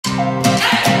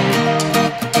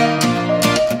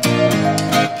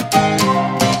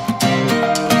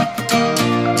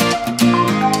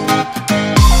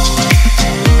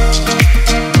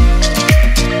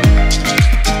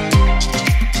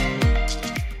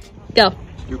Go.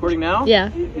 You recording now? Yeah.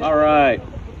 All right.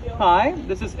 Hi,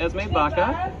 this is Esme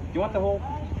Baca. Do you want the whole?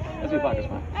 Esme Baca's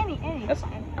fine. Any. That's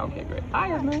fine. Okay, great.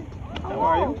 Hi, Esme. How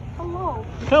are you? Hello.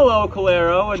 Hello,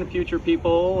 Calero and future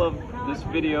people of this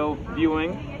video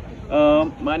viewing.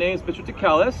 My name is Mr.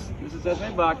 Tekelis. This is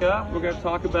Esme Baca. We're going to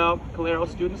talk about Calero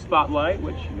Student Spotlight,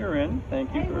 which you're in.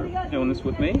 Thank you for doing this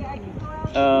with me.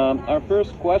 Our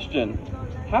first question: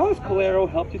 how has Calero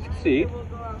helped you succeed,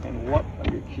 and what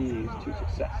are your keys to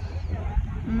success?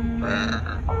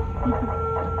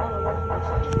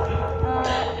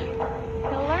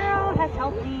 Calero has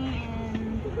helped me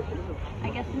in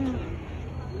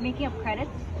making up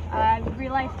credits. I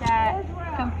realized that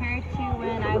compared to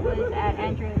when I was at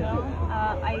Andrewville,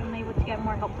 I'm able to get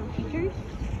more help from teachers.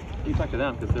 You talk to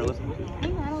them because they're listening to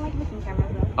you. I don't like missing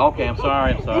cameras though. Okay, I'm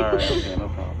sorry. Okay, no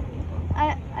problem.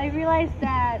 I realized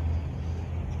that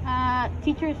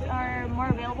teachers are more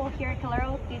available here at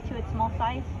Calero due to its small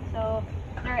size, so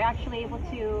they're actually able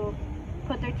to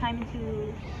put their time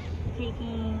into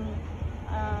taking,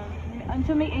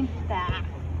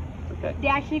 Okay. They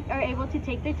actually are able to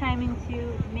take their time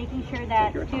into making sure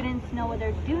that students know what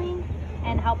they're doing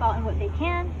and help out in what they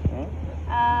can.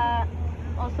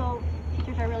 Also,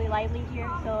 teachers are really lively here,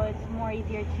 so it's more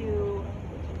easier to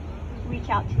reach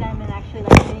out to them and actually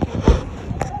communicate with them.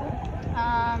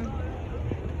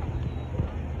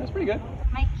 That's pretty good.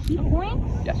 My key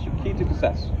points? Yes, your key to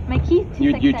success. My key to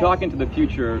success. You're talking to the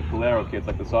future Calero kids,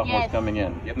 like the sophomores coming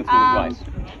in. Give them some advice.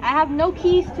 I have no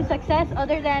keys to success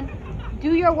other than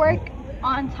do your work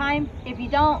on time. If you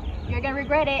don't, you're going to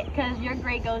regret it because your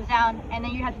grade goes down and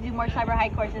then you have to do more cyber high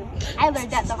courses. I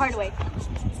learned that the hard way.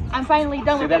 I'm finally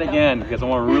done with it. Say that again because I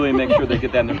want to really make sure they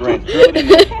get that in their brains.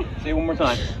 Say it one more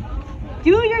time.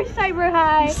 Do your cyber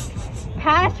high,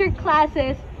 pass your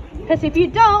classes, because if you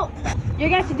don't, you're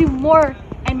going to have to do more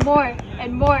and more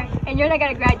and more, and you're not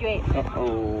going to graduate.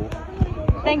 Uh-oh.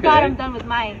 Thank God I'm done with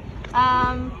mine.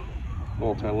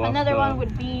 Another one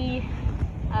would be...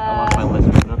 I lost my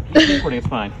list. No, keep recording, it's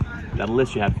fine. That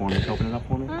list you had for me, just open it up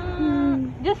for me.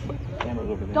 Just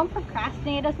don't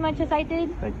procrastinate as much as I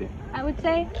did. Thank you. I would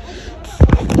say.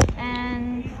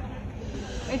 And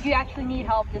if you actually need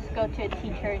help, just go to a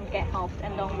teacher and get help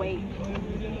and don't wait.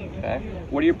 Okay.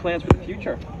 What are your plans for the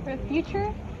future? For the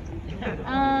future?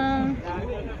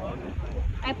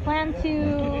 I plan to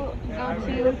go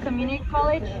to community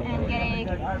college and get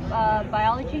a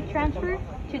biology transfer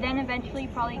to then eventually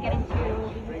probably get into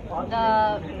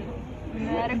the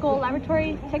medical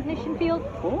laboratory technician field.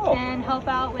 Cool. And help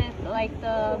out with like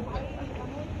the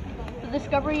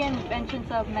discovery and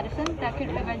inventions of medicine that could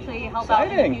eventually help out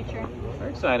in the future.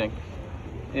 Very exciting.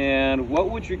 And what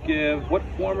would you give, what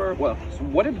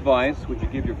advice would you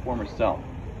give your former self?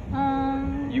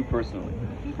 You personally.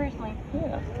 Me personally?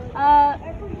 Yeah. I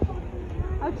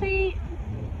would say,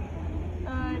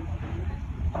 I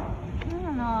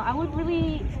don't know, I would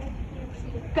really,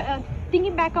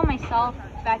 thinking back on myself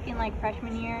back in like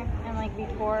freshman year and like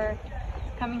before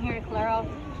coming here to Calero,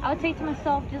 I would say to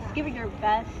myself, just give it your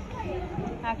best,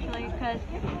 actually, because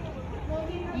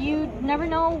you never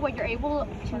know what you're able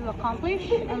to accomplish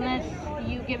unless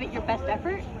you give it your best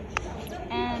effort.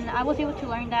 And I was able to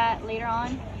learn that later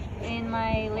on in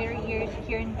my later years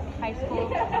here in high school,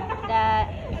 that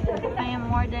I am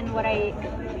more than what I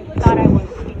thought I was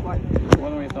before. More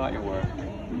than what you thought you were.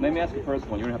 Let me ask you a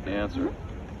personal one, you don't have to answer.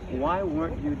 Why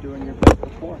weren't you doing your best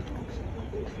before?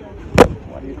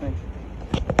 Why do you think?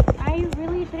 I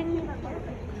really didn't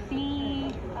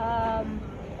see, I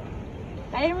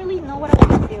didn't really know what I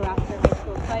wanted to do after high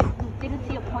school, so I didn't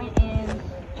see a point in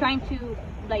trying to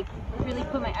like really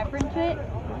put my effort into it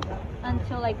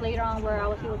until like later on, where I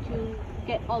was able to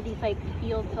get all these like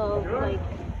fields of like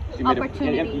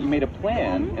opportunities. You made a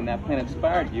plan, and that plan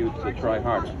inspired you to try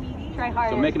harder.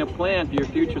 So making a plan for your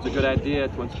future is a good idea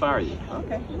to inspire you.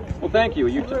 Okay. Well, thank you.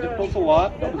 You told us a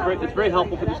lot. It's very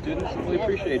helpful for the students. I really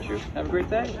appreciate you. Have a great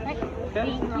day. Okay.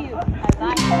 Thank you.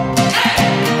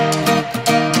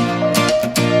 Bye-bye.